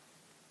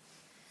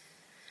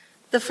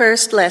The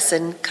first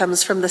lesson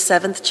comes from the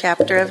 7th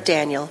chapter of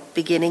Daniel,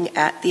 beginning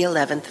at the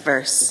 11th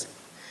verse.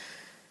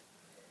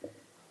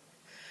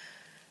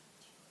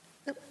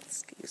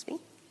 Excuse me.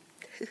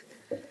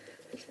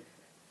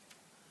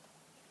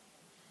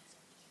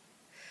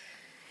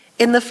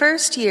 In the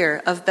first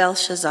year of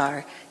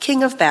Belshazzar,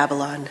 king of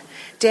Babylon,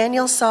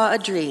 Daniel saw a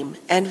dream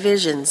and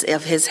visions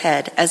of his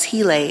head as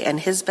he lay in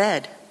his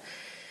bed.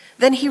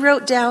 Then he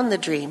wrote down the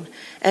dream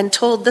and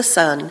told the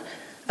son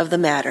of the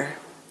matter.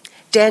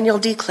 Daniel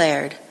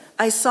declared,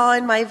 "I saw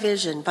in my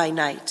vision by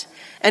night,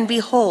 and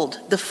behold,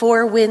 the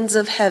 4 winds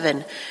of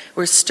heaven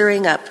were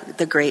stirring up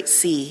the great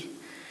sea.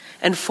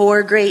 And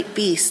 4 great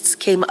beasts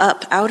came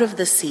up out of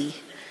the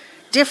sea,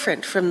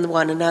 different from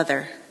one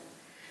another.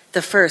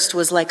 The first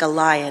was like a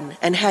lion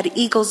and had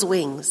eagle's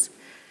wings.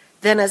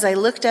 Then as I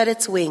looked at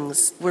its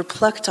wings were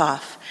plucked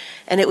off,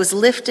 and it was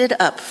lifted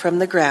up from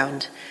the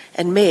ground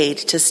and made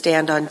to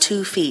stand on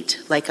 2 feet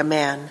like a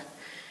man.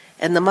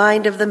 And the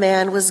mind of the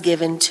man was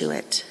given to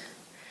it.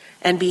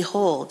 And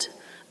behold,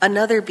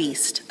 another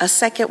beast, a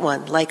second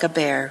one like a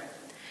bear.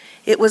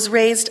 It was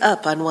raised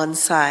up on one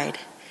side.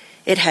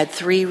 It had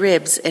 3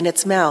 ribs in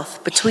its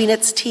mouth between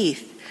its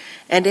teeth,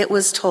 and it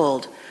was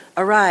told,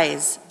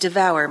 'Arise,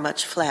 devour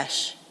much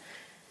flesh.'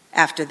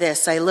 After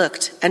this I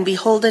looked, and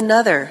behold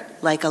another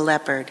like a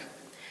leopard,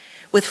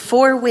 with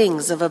 4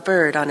 wings of a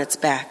bird on its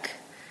back.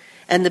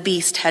 And the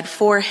beast had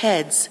 4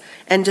 heads,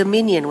 and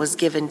dominion was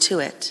given to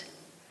it.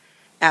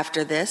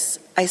 After this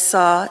I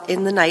saw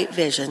in the night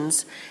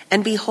visions,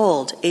 and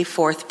behold a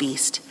 4th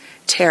beast,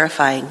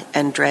 terrifying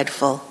and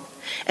dreadful,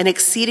 and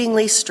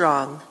exceedingly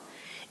strong.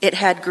 It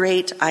had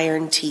great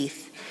iron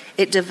teeth.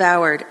 It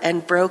devoured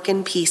and broke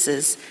in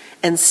pieces,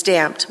 and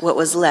stamped what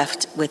was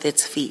left with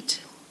its feet.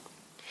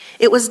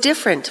 It was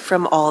different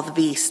from all the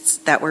beasts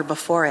that were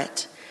before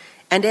it,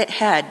 and it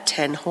had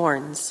 10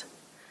 horns.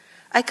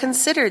 I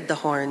considered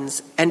the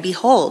horns, and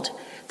behold,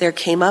 there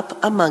came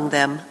up among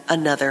them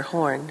another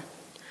horn,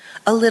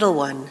 a little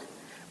one,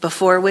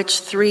 before which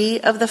 3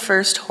 of the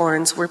first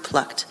horns were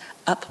plucked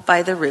up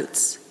by the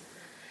roots.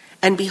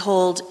 And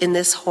behold, in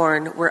this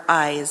horn were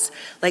eyes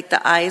like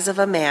the eyes of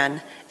a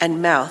man,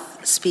 and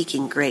mouth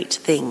speaking great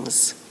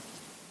things.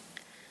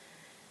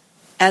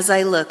 As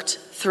I looked,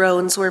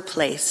 thrones were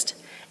placed,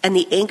 and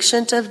the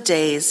Ancient of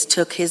Days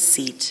took his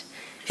seat.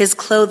 His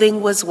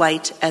clothing was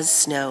white as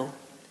snow,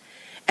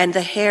 and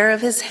the hair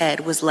of his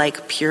head was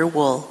like pure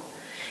wool.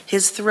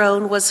 His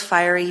throne was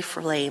fiery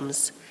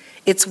flames.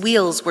 Its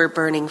wheels were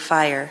burning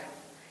fire.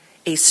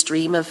 A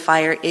stream of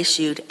fire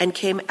issued and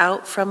came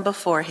out from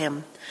before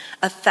him.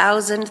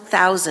 1,000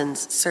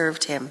 thousands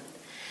served him,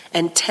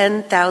 and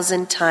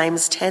 10,000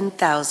 times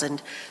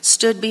 10,000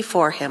 stood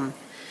before him.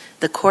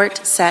 The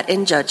court sat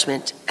in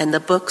judgment, and the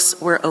books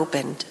were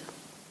opened.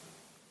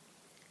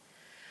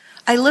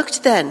 I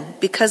looked then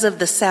because of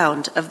the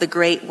sound of the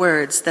great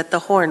words that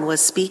the horn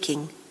was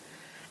speaking.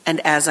 And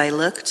as I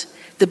looked,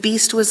 the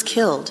beast was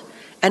killed,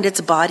 and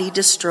its body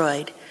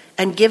destroyed,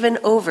 and given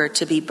over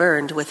to be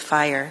burned with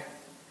fire.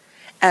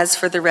 As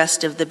for the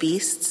rest of the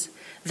beasts,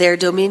 their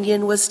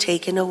dominion was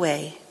taken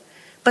away,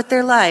 but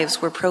their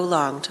lives were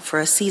prolonged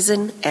for a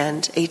season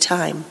and a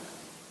time.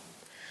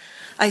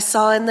 I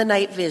saw in the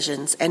night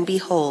visions, and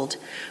behold,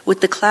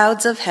 with the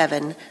clouds of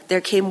heaven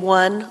there came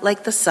one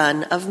like the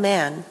Son of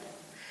Man.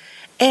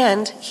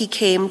 And he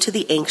came to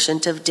the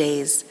Ancient of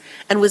Days,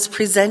 and was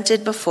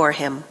presented before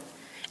him,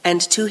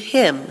 and to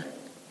him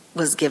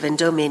was given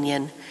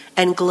dominion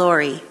and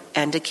glory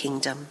and a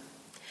kingdom,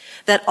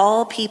 that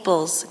all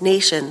peoples,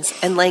 nations,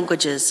 and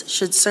languages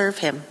should serve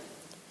him.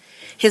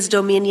 His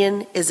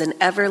dominion is an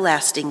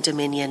everlasting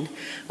dominion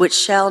which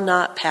shall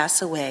not pass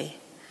away,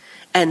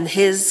 and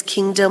his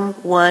kingdom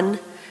one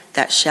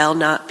that shall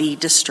not be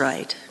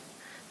destroyed.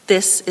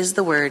 This is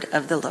the word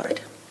of the Lord.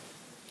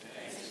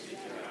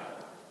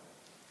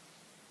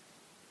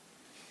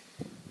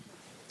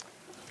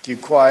 Thank you,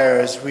 choir,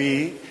 as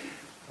we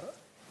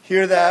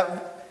hear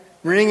that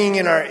ringing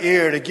in our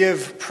ear to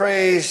give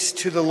praise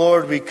to the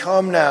Lord. We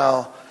come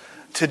now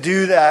to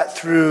do that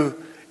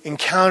through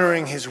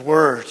encountering his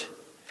word.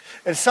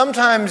 And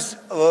sometimes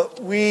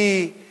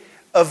we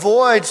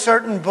avoid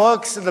certain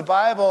books of the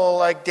Bible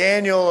like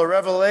Daniel or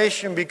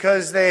Revelation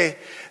because they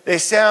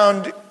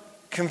sound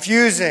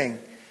confusing.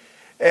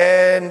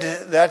 And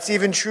that's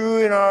even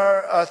true in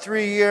our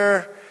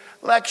 3-year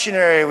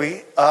lectionary.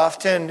 We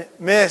often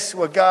miss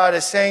what God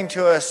is saying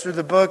to us through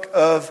the book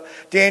of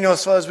Daniel.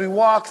 So as we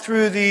walk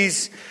through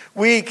these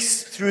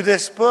weeks through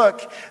this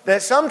book,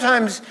 that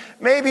sometimes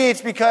maybe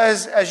it's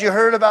because, as you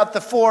heard about the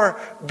 4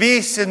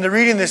 beasts in the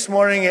reading this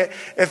morning, it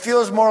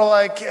feels more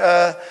like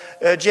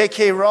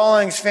J.K.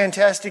 Rowling's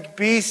Fantastic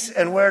Beasts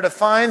and Where to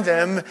Find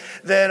Them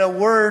than a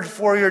word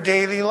for your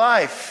daily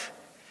life,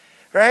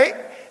 right?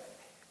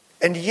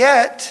 And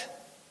yet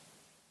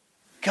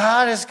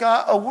God has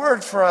got a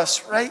word for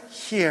us right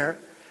here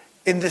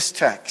in this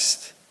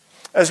text.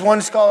 As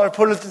one scholar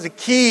put it, the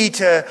key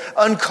to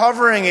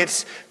uncovering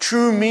its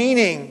true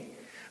meaning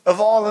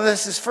of all of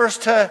this is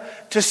first to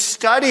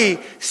study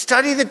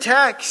the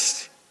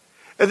text.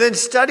 And then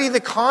study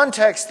the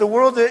context, the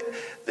world that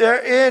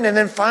they're in, and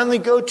then finally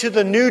go to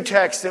the new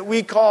text that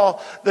we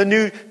call the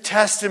New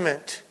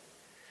Testament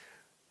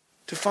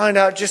to find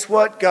out just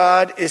what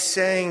God is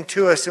saying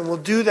to us. And we'll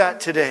do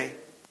that today.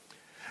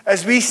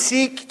 As we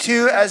seek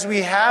to, as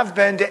we have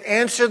been, to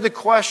answer the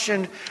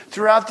question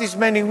throughout these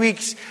many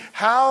weeks,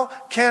 how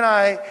can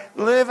I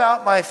live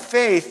out my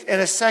faith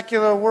in a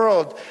secular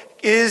world?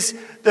 Is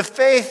the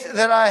faith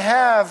that I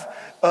have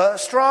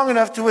strong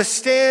enough to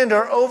withstand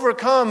or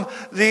overcome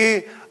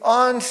the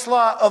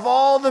onslaught of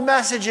all the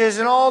messages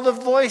and all the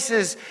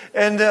voices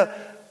and the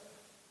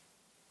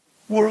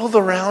world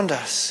around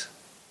us?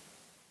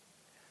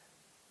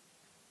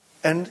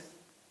 And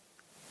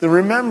the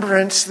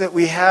remembrance that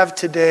we have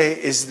today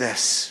is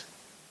this: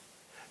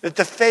 that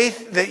the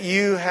faith that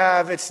you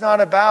have, it's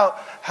not about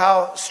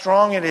how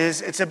strong it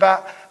is, it's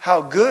about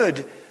how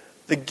good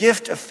the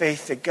gift of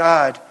faith that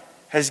God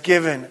has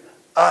given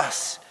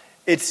us.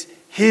 It's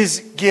His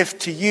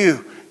gift to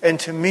you and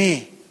to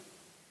me.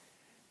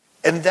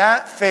 And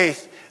that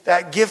faith,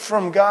 that gift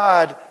from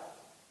God,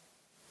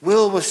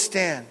 will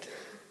withstand.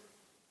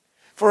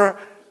 For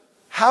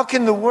how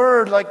can the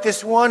word like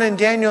this one in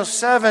Daniel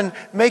 7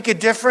 make a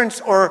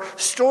difference? Or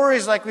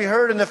stories like we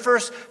heard in the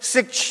first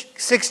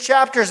six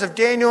chapters of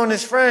Daniel and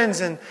his friends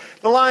and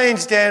the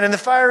lion's den and the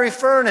fiery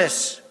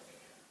furnace?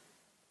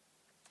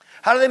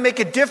 How do they make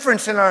a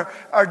difference in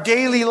our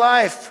daily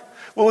life?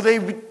 Well, they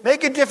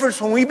make a difference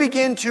when we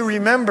begin to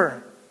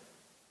remember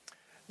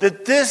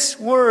that this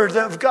word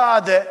of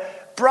God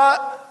that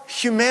brought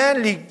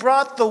humanity,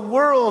 brought the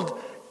world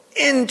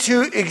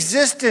into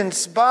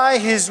existence by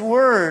His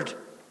word,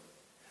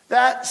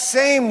 that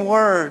same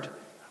word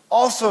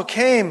also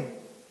came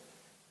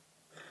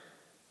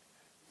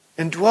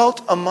and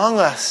dwelt among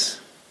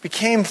us,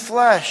 became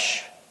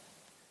flesh,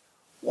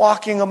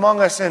 walking among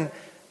us. And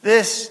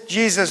this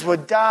Jesus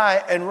would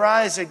die and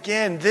rise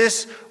again.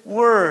 This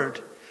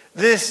word,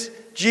 this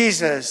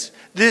Jesus,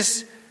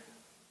 this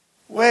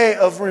way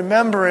of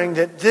remembering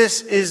that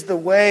this is the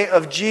way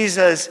of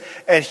Jesus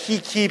and He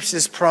keeps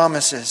His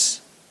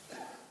promises.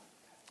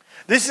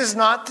 This is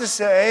not to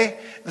say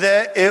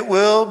that it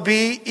will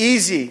be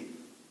easy.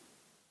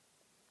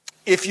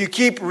 If you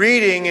keep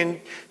reading in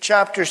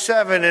chapter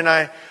 7, and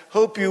I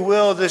hope you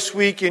will this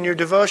week in your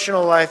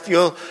devotional life,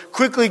 you'll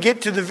quickly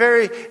get to the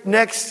very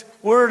next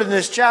word in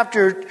this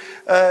chapter,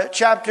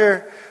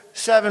 chapter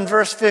 7,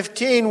 verse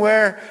 15,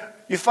 where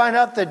you find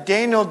out that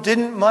Daniel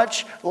didn't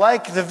much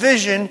like the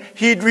vision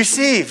he'd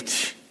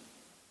received.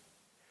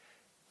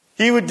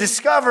 He would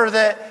discover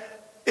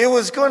that it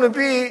was going to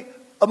be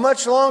a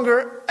much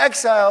longer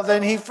exile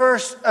than he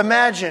first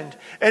imagined.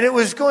 And it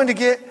was going to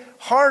get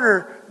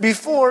harder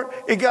before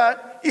it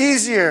got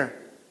easier.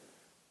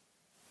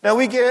 Now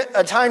we get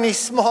a tiny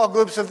small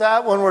glimpse of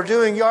that when we're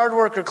doing yard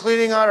work or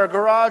cleaning out our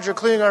garage or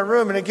cleaning our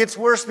room, and it gets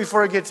worse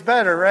before it gets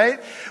better,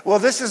 right? Well,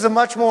 this is a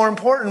much more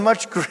important,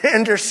 much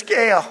grander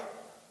scale.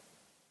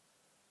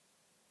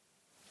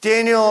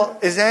 Daniel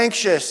is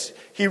anxious.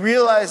 He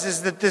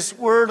realizes that this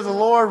word of the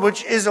Lord,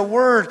 which is a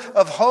word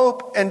of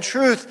hope and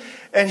truth,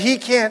 and he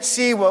can't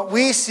see what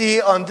we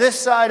see on this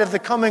side of the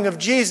coming of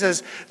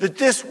Jesus, that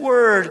this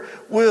word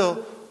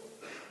will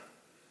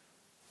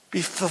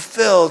be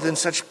fulfilled in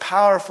such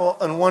powerful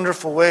and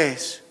wonderful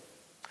ways.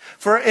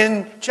 For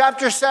in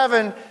chapter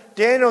 7,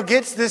 Daniel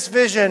gets this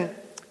vision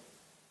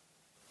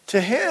to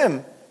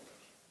him.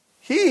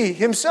 He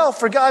himself,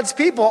 for God's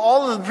people.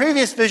 All of the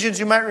previous visions,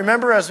 you might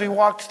remember as we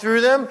walked through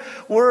them,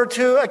 were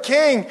to a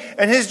king,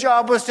 and his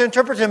job was to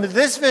interpret them. But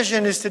this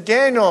vision is to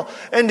Daniel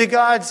and to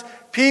God's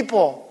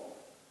people.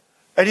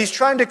 And he's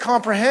trying to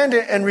comprehend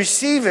it and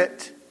receive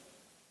it.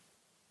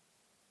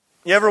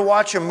 You ever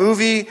watch a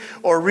movie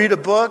or read a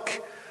book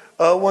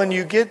when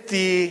you get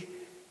to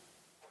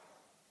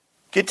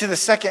the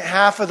second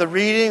half of the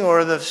reading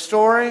or the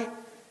story,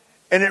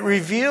 and it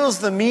reveals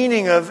the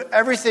meaning of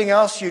everything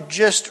else you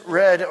just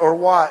read or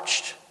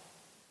watched.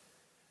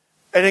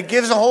 And it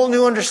gives a whole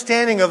new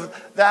understanding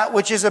of that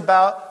which is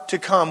about to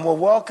come. Well,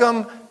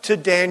 welcome to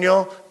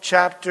Daniel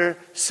chapter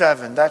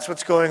 7. That's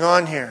what's going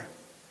on here.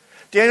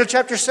 Daniel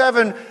chapter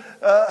 7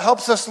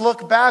 helps us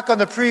look back on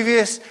the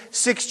previous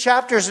 6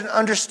 chapters and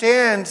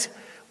understand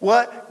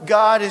what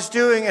God is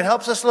doing, and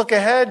helps us look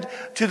ahead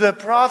to the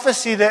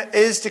prophecy that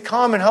is to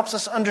come, and helps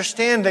us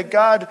understand that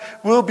God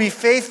will be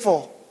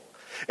faithful.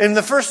 In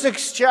the first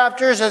 6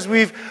 chapters, as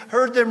we've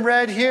heard them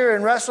read here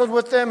and wrestled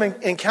with them and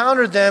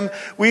encountered them,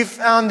 we've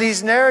found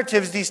these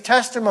narratives, these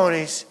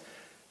testimonies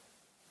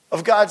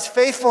of God's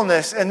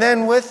faithfulness. And then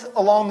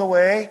along the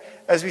way,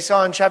 as we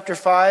saw in chapter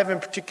 5 in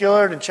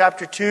particular, and in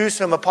chapter 2,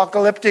 some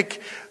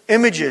apocalyptic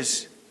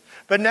images.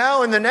 But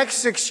now in the next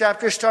 6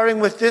 chapters, starting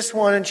with this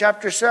one in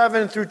chapter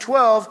 7 through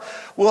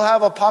 12, we'll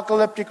have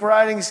apocalyptic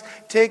writings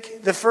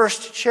take the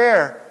first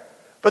chair.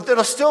 But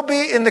that'll still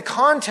be in the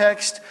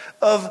context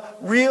of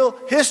real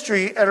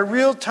history at a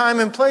real time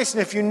and place.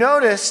 And if you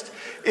noticed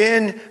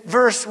in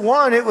verse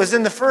 1, it was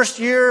in the first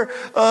year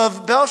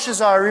of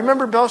Belshazzar.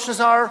 Remember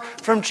Belshazzar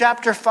from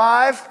chapter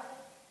 5?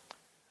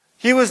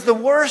 He was the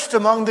worst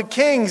among the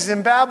kings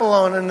in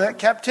Babylon in that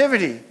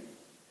captivity.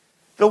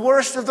 The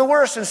worst of the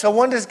worst. And so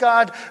when does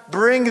God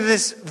bring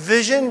this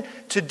vision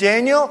to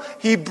Daniel?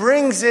 He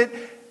brings it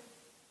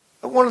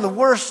at one of the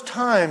worst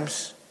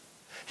times.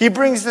 He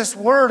brings this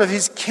word of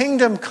his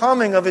kingdom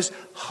coming, of his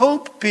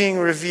hope being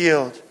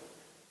revealed.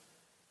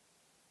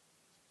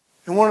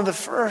 In one of the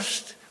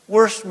first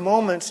worst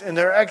moments in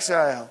their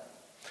exile.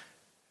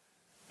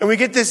 And we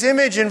get this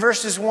image in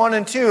verses 1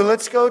 and 2.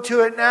 Let's go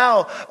to it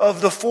now, of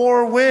the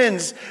four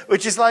winds,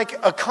 which is like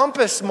a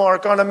compass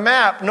mark on a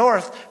map,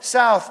 north,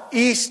 south,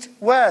 east,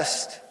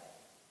 west.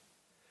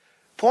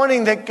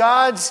 Pointing that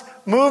God's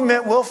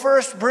movement will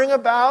first bring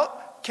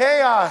about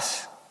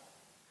chaos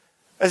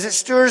as it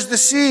stirs the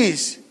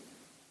seas.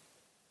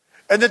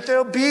 And that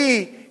there'll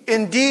be,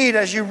 indeed,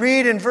 as you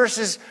read in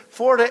verses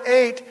 4 to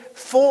 8,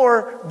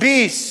 four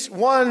beasts,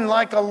 one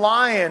like a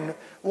lion,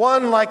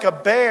 one like a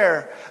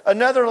bear,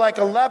 another like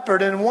a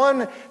leopard, and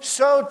one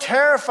so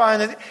terrifying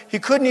that he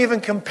couldn't even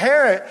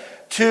compare it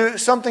to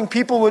something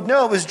people would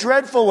know. It was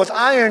dreadful, with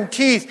iron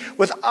teeth,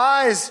 with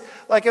eyes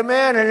like a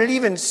man, and it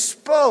even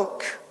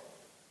spoke.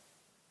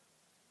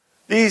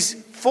 These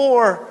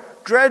four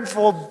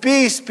dreadful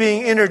beasts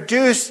being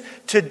introduced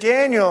to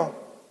Daniel.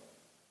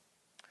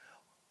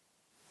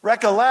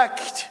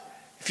 Recollect,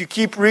 if you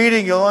keep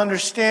reading, you'll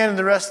understand in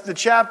the rest of the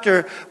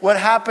chapter what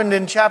happened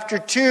in chapter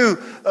 2,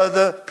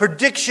 the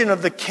prediction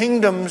of the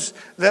kingdoms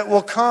that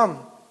will come.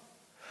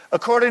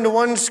 According to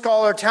one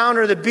scholar,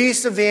 Towner, the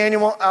beasts of the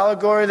animal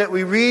allegory that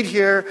we read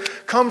here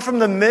come from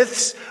the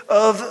myths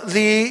of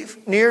the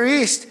Near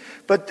East,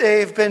 but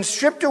they've been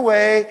stripped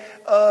away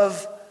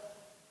of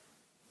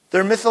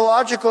their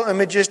mythological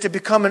images to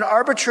become an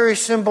arbitrary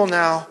symbol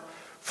now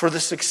for the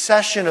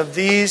succession of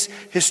these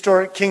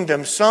historic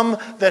kingdoms. Some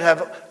that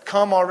have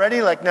come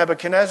already, like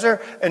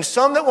Nebuchadnezzar, and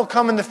some that will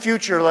come in the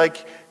future,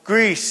 like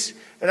Greece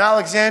and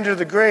Alexander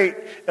the Great,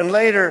 and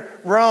later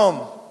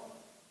Rome.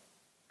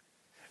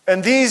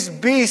 And these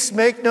beasts,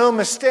 make no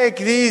mistake,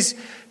 these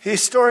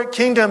historic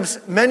kingdoms,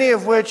 many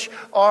of which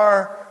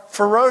are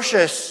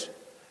ferocious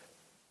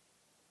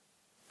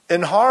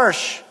and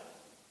harsh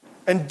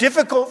and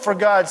difficult for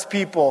God's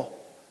people,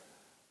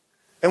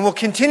 and will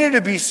continue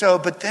to be so.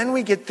 But then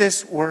we get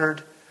this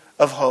word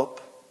of hope.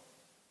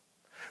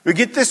 We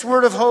get this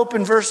word of hope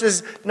in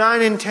verses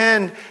 9 and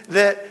 10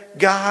 that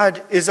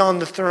God is on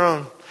the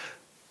throne,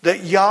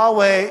 that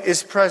Yahweh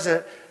is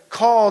present,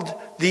 called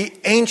the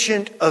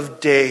Ancient of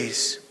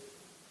Days.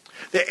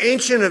 The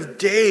Ancient of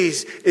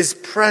Days is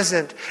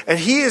present, and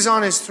he is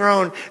on his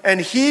throne, and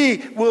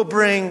he will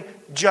bring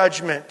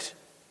judgment.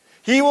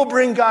 He will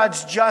bring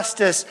God's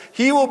justice.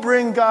 He will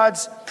bring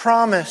God's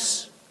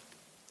promise.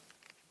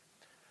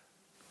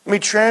 Let me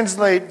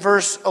translate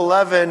verse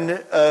 11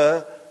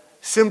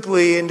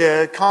 simply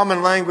into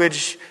common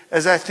language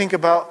as I think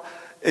about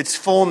its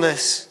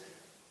fullness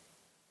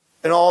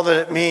and all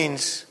that it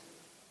means.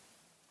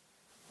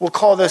 We'll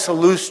call this a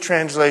loose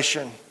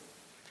translation.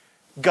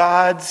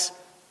 God's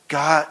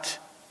got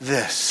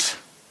this.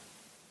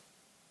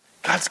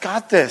 God's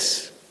got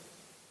this.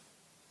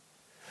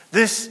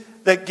 This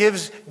that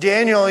gives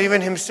Daniel,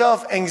 even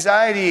himself,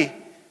 anxiety.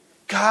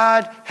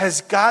 God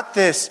has got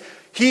this.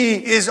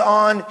 He is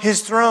on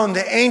his throne.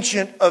 The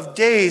Ancient of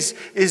Days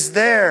is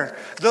there.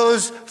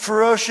 Those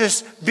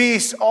ferocious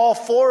beasts, all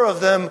four of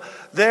them,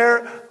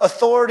 their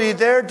authority,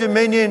 their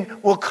dominion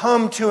will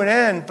come to an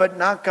end, but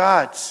not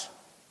God's.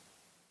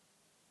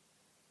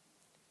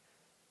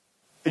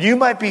 You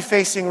might be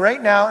facing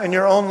right now in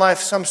your own life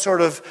some sort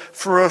of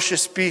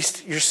ferocious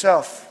beast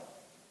yourself.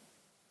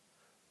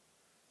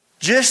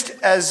 Just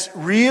as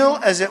real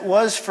as it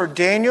was for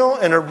Daniel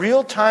in a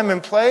real time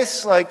and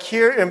place, like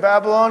here in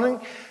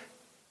Babylon,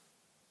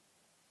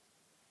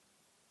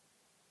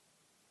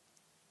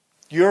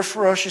 your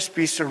ferocious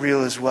beasts are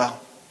real as well.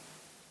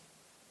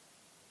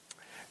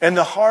 And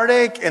the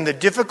heartache and the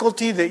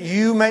difficulty that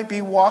you might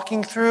be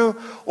walking through,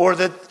 or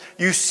that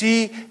you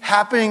see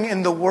happening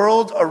in the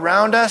world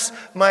around us,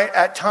 might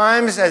at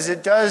times, as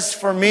it does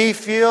for me,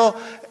 feel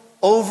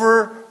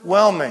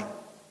overwhelming.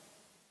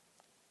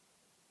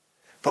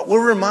 But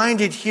we're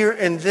reminded here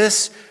in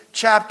this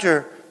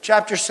chapter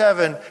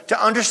 7,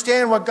 to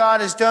understand what God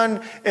has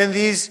done in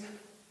these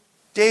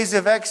days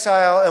of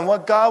exile and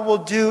what God will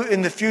do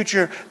in the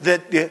future,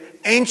 that the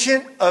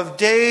Ancient of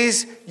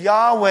Days,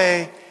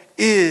 Yahweh,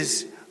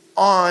 is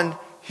on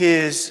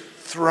his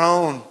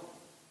throne.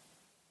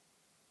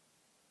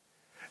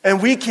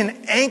 And we can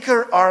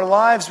anchor our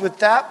lives with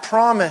that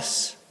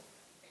promise.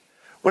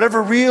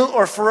 Whatever real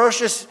or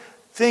ferocious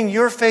thing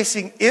you're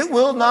facing, it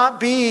will not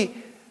be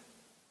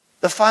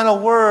the final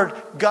word.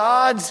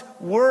 God's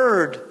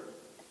word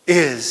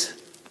is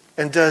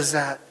and does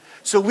that.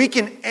 So we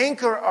can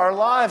anchor our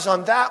lives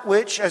on that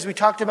which, as we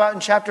talked about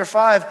in chapter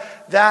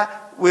 5, that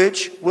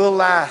which will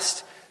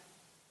last.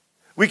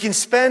 We can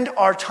spend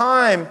our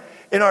time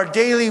in our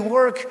daily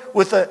work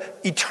with an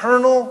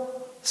eternal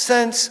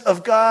sense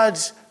of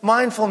God's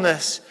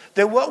mindfulness.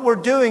 That what we're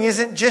doing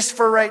isn't just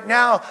for right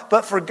now,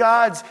 but for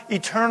God's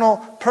eternal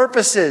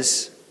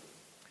purposes.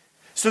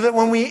 So that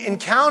when we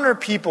encounter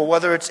people,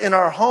 whether it's in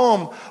our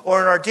home or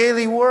in our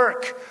daily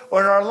work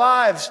or in our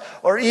lives,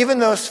 or even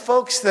those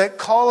folks that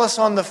call us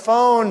on the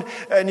phone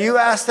and you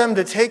ask them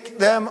to take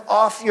them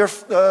off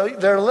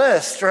their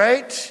list,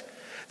 right?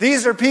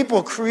 These are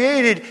people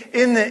created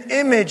in the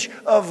image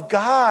of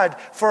God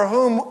for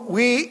whom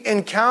we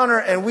encounter,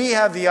 and we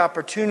have the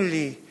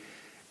opportunity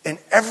in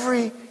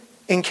every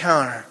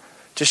encounter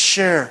to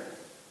share.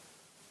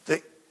 The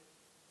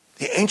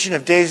Ancient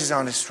of Days is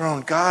on his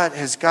throne. God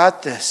has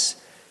got this.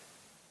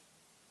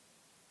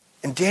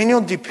 And Daniel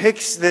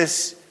depicts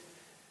this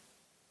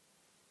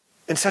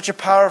in such a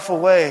powerful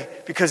way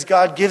because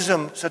God gives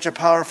him such a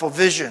powerful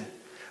vision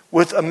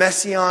with a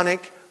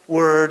messianic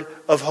word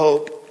of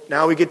hope.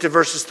 Now we get to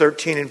verses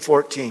 13 and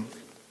 14.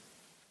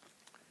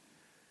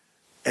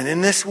 And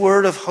in this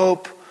word of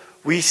hope,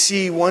 we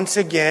see once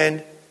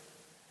again,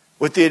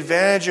 with the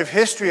advantage of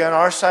history on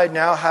our side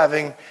now,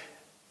 having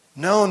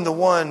known the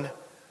one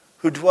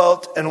who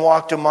dwelt and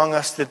walked among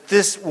us, that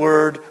this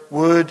word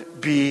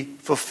would be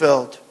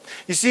fulfilled.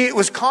 You see, it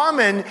was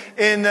common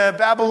in the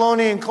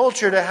Babylonian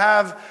culture to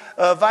have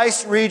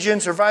vice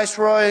regents or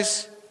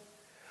viceroys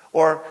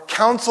or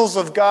councils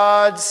of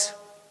gods,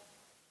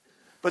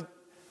 but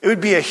it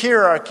would be a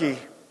hierarchy.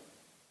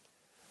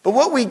 But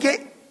what we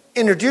get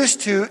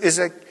introduced to is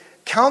a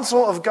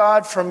council of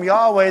God from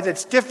Yahweh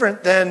that's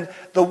different than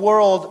the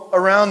world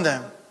around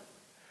them.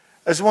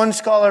 As one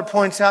scholar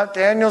points out,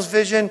 Daniel's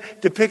vision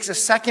depicts a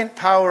second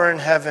power in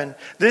heaven.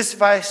 This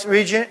vice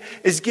regent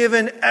is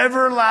given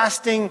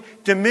everlasting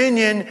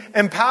dominion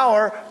and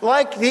power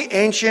like the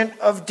Ancient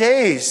of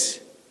Days.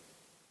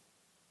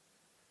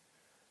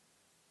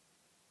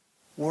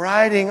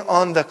 Riding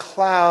on the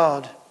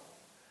cloud,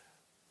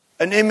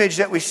 an image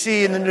that we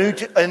see in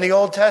the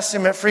Old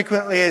Testament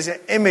frequently as an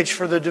image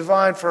for the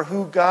divine, for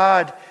who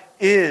God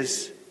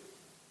is.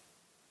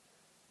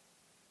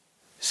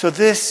 So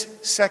this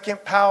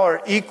second power,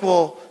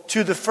 equal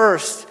to the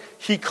first,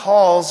 he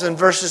calls in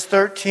verses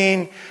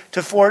 13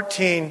 to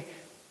 14,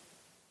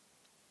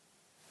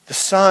 the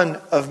Son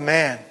of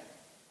Man.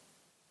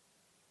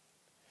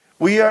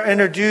 We are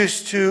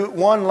introduced to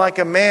one like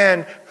a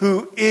man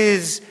who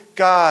is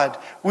God.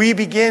 We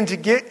begin to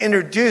get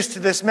introduced to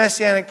this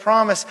messianic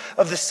promise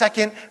of the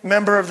second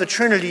member of the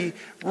Trinity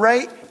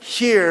right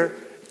here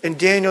in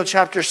Daniel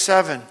chapter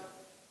 7.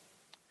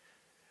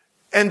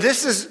 And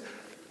this is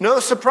no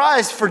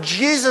surprise, for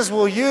Jesus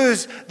will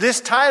use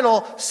this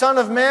title, Son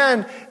of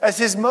Man, as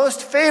his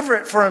most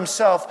favorite for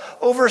himself.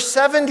 Over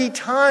 70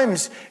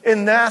 times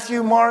in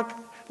Matthew, Mark,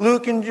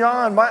 Luke, and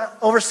John.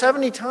 Over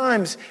 70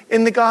 times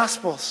in the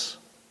Gospels.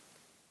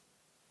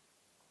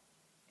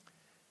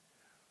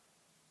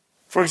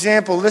 For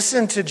example,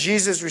 listen to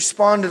Jesus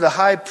respond to the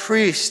high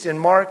priest in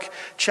Mark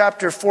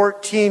chapter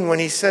 14 when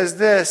he says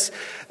this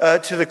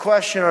to the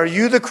question, "Are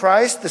you the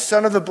Christ, the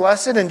Son of the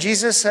Blessed?" And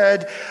Jesus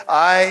said,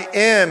 "I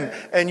am.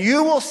 And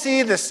you will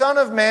see the Son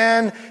of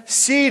Man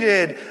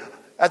seated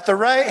at the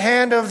right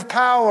hand of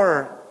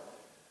power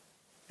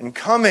and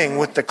coming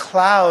with the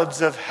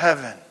clouds of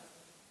heaven."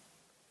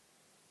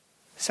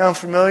 Sound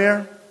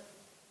familiar?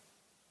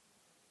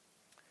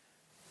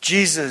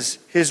 Jesus,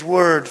 his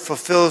word,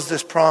 fulfills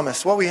this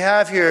promise. What we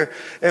have here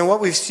and what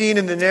we've seen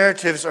in the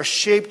narratives are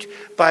shaped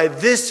by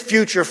this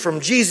future from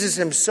Jesus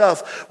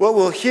himself. What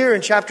we'll hear in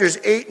chapters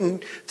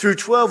 8 through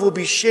 12 will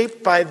be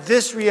shaped by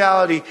this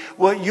reality.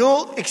 What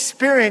you'll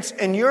experience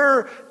in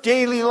your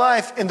daily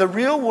life, in the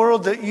real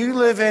world that you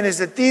live in, is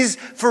that these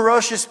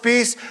ferocious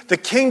beasts, the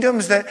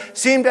kingdoms that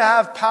seem to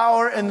have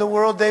power in the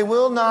world, they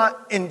will not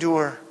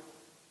endure.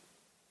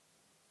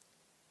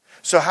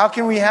 So how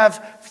can we have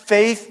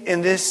faith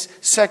in this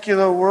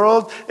secular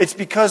world? It's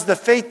because the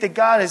faith that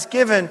God has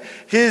given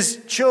his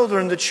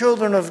children, the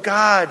children of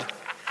God,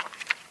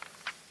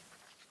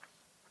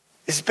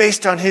 is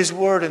based on his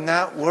word, and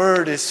that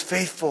word is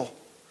faithful.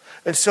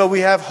 And so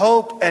we have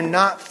hope and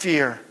not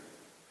fear.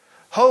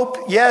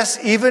 Hope, yes,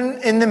 even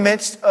in the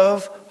midst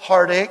of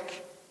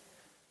heartache,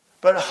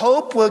 but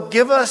hope will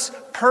give us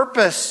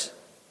purpose.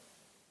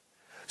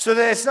 So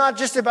that it's not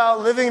just about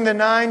living the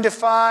 9 to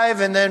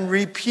 5 and then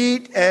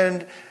repeat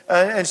and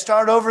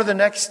start over the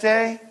next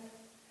day.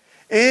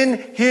 In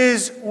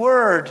his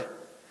word,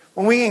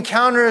 when we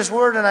encounter his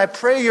word, and I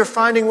pray you're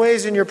finding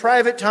ways in your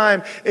private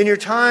time, in your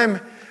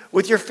time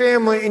with your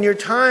family, in your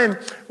time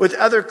with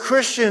other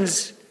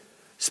Christians,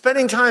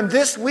 spending time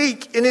this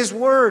week in his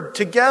word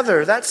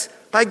together. That's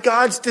by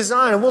God's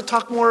design. And we'll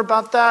talk more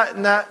about that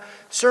in that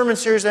sermon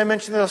series I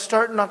mentioned that'll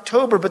start in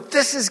October. But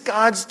this is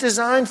God's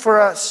design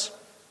for us,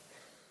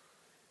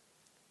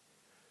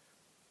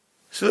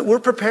 so that we're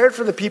prepared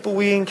for the people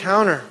we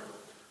encounter.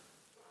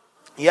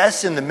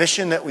 Yes, in the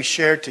mission that we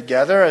share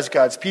together as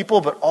God's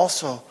people, but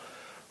also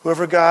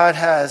whoever God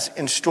has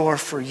in store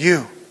for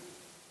you.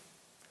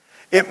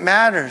 It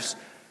matters.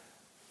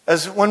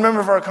 As one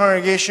member of our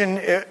congregation,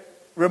 it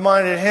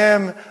reminded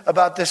him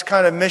about this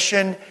kind of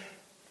mission,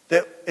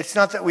 that it's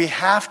not that we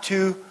have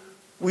to,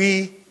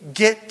 we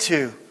get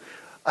to.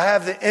 I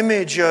have the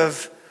image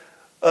of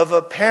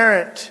a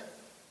parent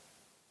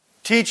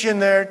teaching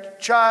their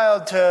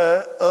child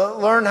to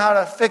learn how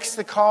to fix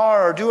the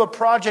car or do a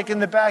project in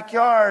the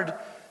backyard.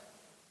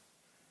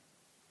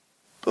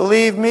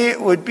 Believe me,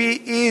 it would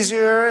be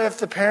easier if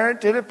the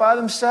parent did it by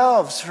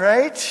themselves,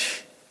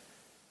 right?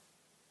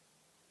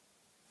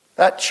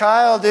 That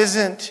child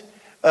isn't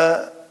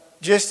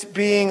just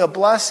being a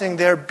blessing,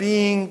 they're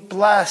being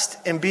blessed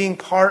and being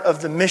part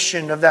of the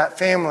mission of that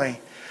family.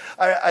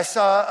 I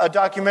saw a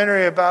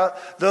documentary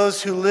about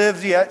those who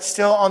lived yet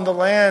still on the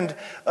land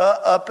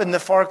up in the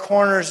far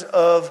corners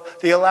of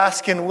the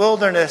Alaskan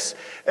wilderness.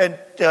 And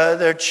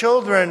their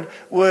children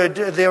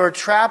they were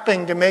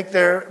trapping to make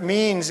their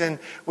means and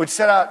would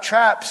set out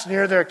traps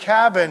near their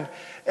cabin.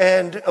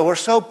 And were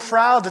so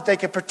proud that they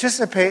could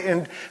participate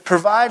in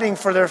providing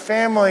for their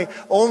family,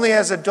 only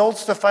as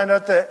adults to find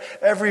out that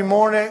every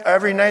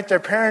night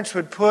their parents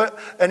would put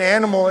an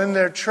animal in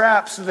their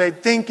trap so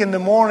they'd think in the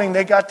morning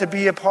they got to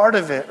be a part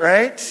of it,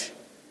 right?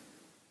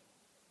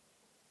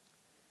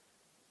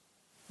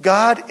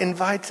 God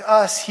invites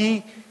us.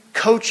 He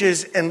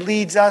coaches and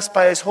leads us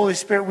by His Holy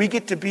Spirit. We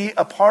get to be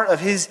a part of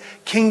His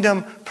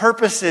kingdom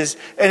purposes.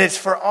 And it's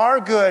for our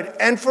good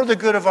and for the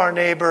good of our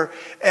neighbor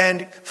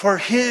and for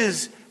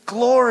His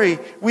glory.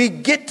 We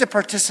get to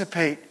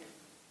participate.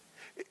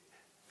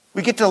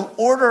 We get to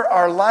order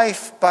our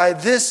life by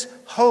this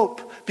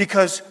hope,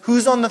 because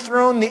who's on the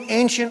throne? The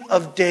Ancient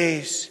of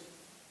Days.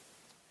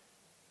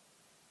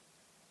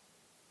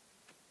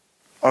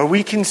 Are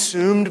we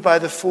consumed by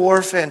the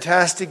four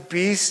fantastic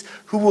beasts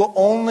who will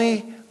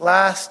only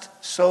last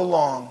so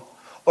long?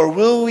 Or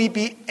will we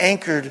be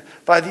anchored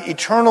by the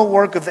eternal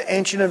work of the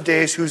Ancient of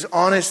Days who's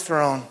on His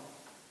throne?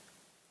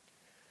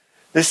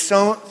 This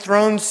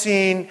throne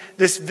scene,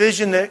 this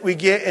vision that we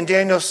get in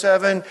Daniel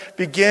 7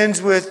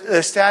 begins with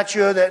a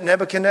statue that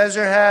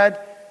Nebuchadnezzar had,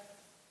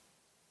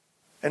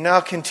 and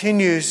now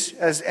continues,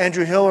 as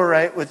Andrew Hill will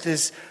write, with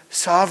his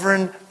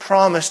sovereign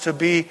promise to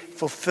be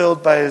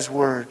fulfilled by His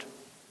word.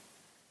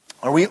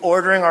 Are we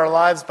ordering our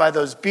lives by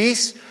those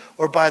beasts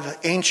or by the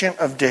Ancient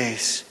of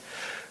Days?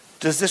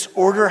 Does this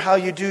order how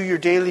you do your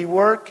daily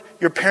work,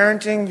 your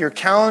parenting, your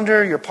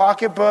calendar, your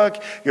pocketbook,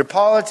 your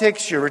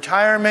politics, your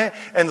retirement,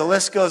 and the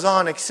list goes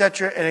on,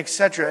 etc.,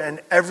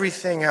 and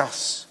everything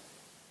else?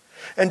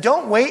 And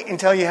don't wait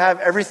until you have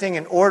everything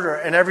in order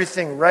and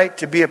everything right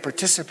to be a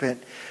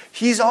participant.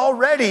 He's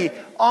already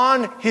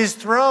on His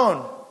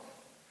throne.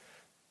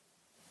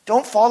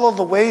 Don't follow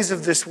the ways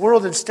of this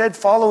world. Instead,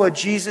 follow a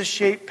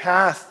Jesus-shaped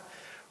path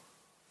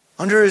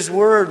under His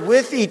word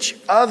with each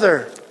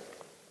other,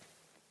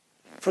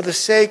 for the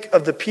sake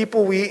of the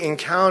people we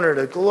encounter,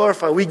 to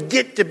glorify. We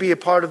get to be a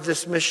part of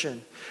this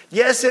mission.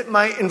 Yes, it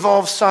might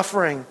involve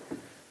suffering,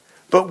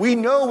 but we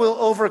know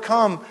we'll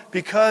overcome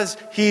because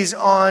He's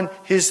on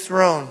His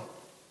throne.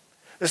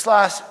 This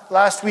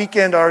last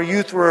weekend, our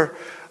youth were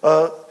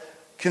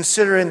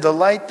considering the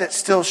light that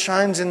still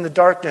shines in the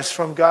darkness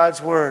from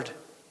God's word.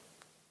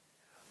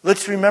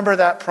 Let's remember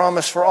that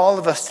promise for all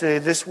of us today.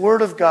 This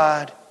word of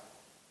God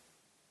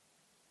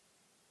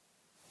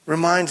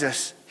reminds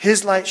us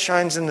His light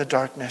shines in the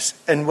darkness.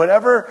 And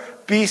whatever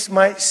beast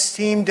might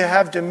seem to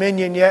have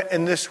dominion yet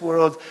in this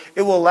world,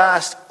 it will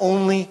last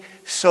only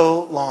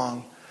so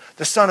long.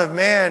 The Son of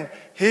Man,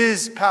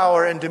 His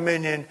power and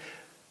dominion,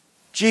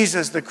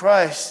 Jesus the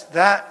Christ,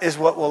 that is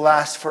what will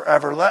last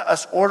forever. Let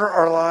us order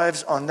our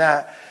lives on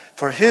that.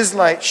 For His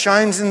light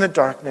shines in the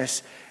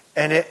darkness,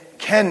 and it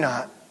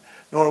cannot,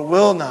 nor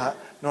will not,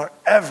 nor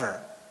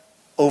ever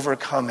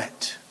overcome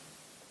it.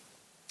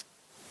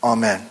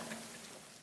 Amen.